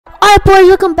Alright boys,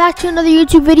 welcome back to another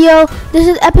YouTube video. This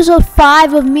is episode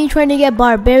 5 of me trying to get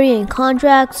barbarian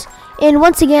contracts. And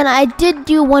once again, I did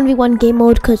do 1v1 game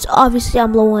mode because obviously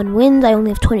I'm low on wins. I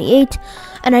only have 28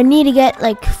 and I need to get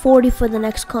like 40 for the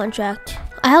next contract.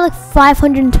 I have like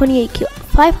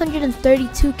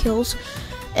 532 kills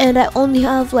and I only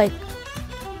have like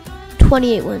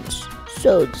 28 wins.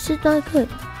 So this is not good.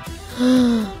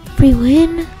 Free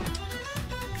win.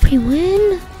 Free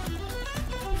win.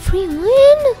 Free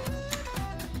win.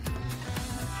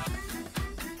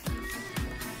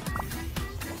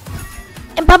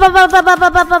 And pop.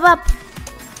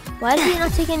 Why did he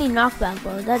not take any knockback,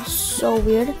 bro? That's so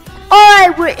weird.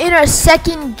 Alright, we're in our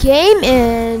second game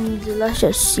and let's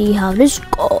just see how this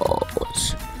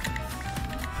goes.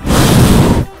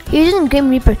 He's using Grim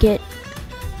Reaper kit.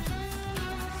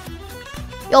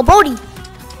 Yo, Bodhi.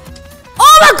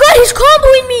 Oh my god, he's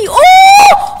comboing me.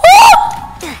 Oh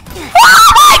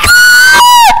my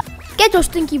god! Get your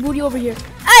stinky booty over here.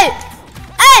 Hey!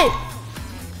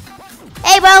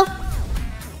 Hey, bro.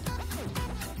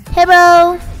 Hey,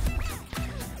 bro.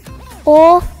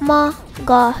 Oh my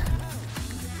god.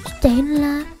 Staying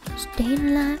alive.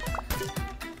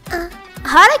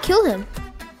 How'd I kill him?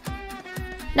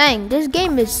 Dang, this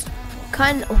game is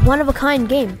one of a kind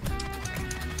game.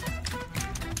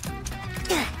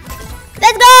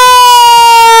 Let's go!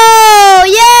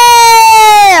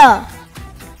 Yeah!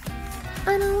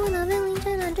 I don't wanna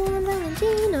Valentino, I don't want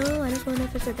Valentino. I just wanna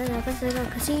visit the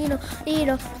casino.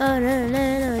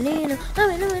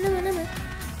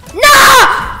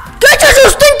 Nah! Get your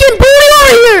stinking booty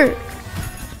over here!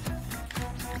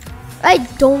 I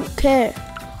don't care.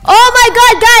 Oh my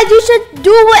god, guys, you should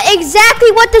do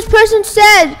exactly what this person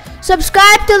said.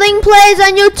 Subscribe to Link Plays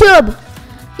on YouTube.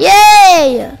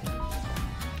 Yay!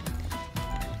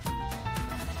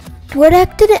 Where the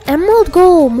heck did the emerald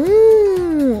go?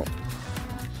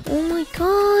 Oh my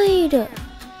god.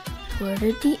 Where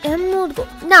did the emerald go?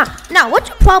 Nah, what's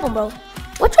your problem, bro?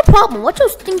 What's your problem? What's your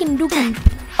stinking dookie?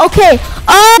 Okay,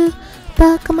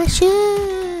 back of my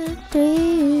shit,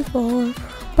 3, 4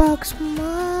 bucks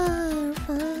more,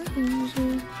 5,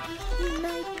 90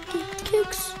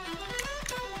 kicks.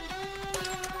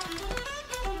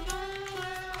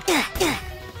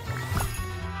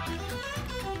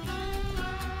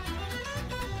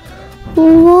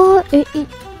 What?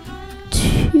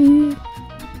 2.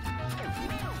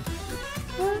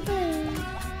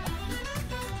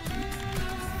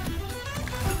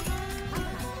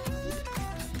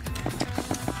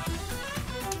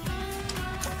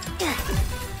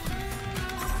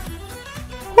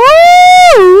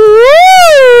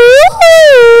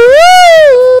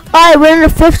 Alright, we're in the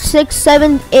 5th, 6th,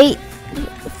 7th, 8th,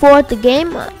 4th the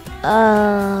game.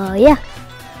 Yeah.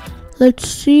 Let's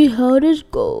see how this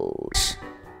goes.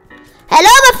 Hello,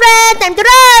 my friend. Time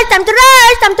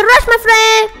to rush, my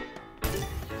friend.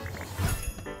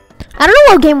 I don't know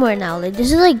what game we're in now. Like,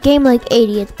 this is like game like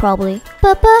 80th probably.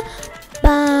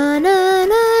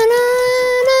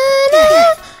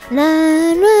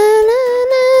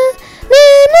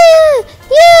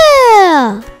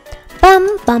 Yeah. Bum.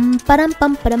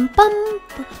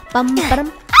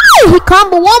 He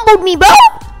combo womboed me, bro.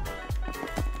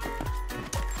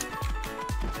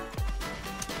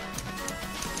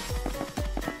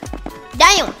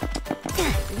 Damn.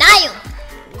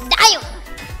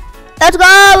 Let's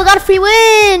go. We got a free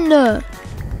win.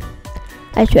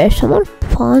 I swear, if someone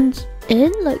spawns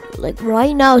in, like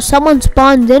right now, someone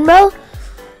spawns in, bro,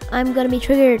 I'm gonna be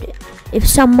triggered. If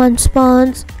someone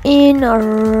spawns in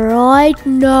right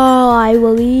now, I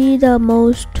will be the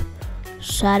most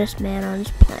saddest man on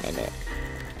this planet.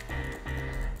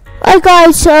 Alright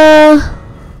guys,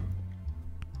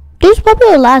 this is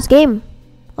probably the last game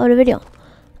of the video.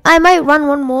 I might run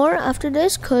one more after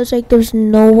this cause like there's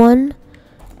no one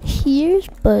here,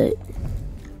 but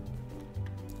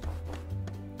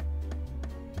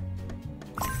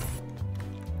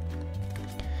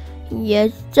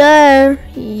yes sir.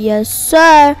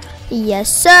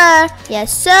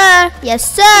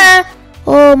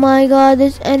 Oh my god,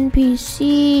 this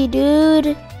NPC,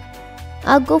 dude.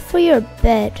 I'll go for your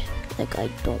bed. Like, I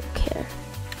don't care.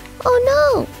 Oh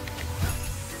no.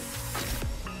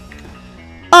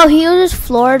 Oh, he uses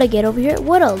floor to get over here.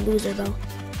 What a loser, bro.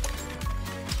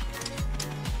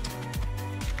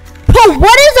 Bro,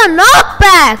 what is a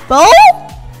knockback, bro?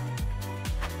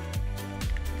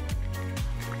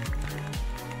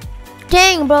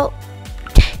 Dang, bro.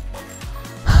 Dang.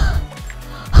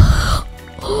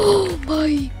 Oh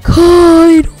my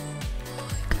god.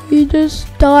 He just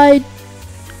died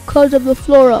because of the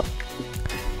floor up.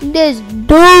 This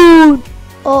dude.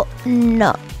 Oh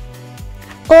no.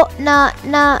 Oh, nah,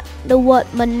 nah, the what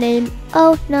my name?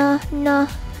 Oh, nah, nah,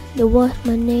 the what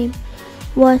my name?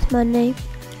 What's my name?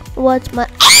 What's my...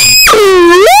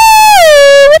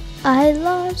 I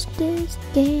lost this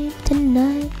game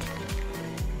tonight.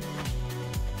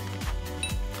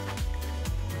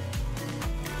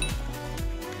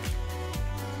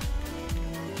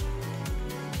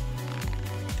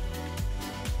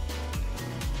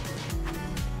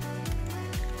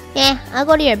 Yeah, I'll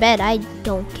go to your bed. I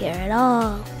don't care at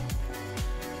all.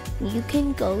 You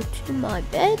can go to my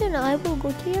bed and I will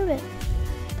go to your bed.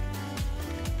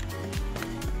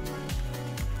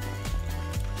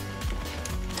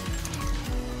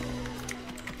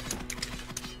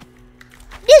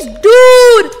 This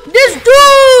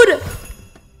dude!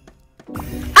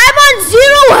 I'm on 0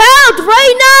 health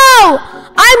right now!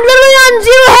 I'm literally on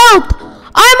 0 health!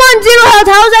 I'm on 0 health,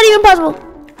 how is that even possible?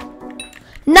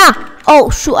 Nah. Oh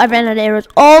shoot, I ran out of arrows.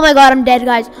 Oh my god, I'm dead,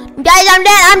 guys. Guys, I'm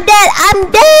dead, I'm dead,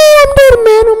 I'm dead,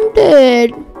 man, I'm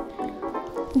dead.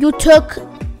 You took...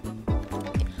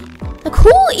 Like,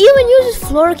 who even uses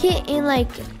floor kit in,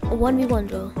 like, 1v1,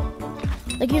 bro?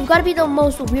 Like, you've got to be the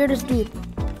most weirdest dude.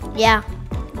 Yeah.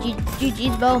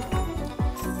 GG's, bro.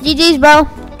 GG's, bro.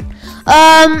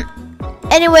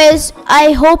 Anyways,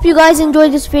 I hope you guys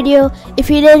enjoyed this video. If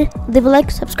you did, leave a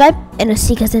like, subscribe, and I'll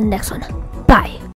see you guys in the next one. Bye.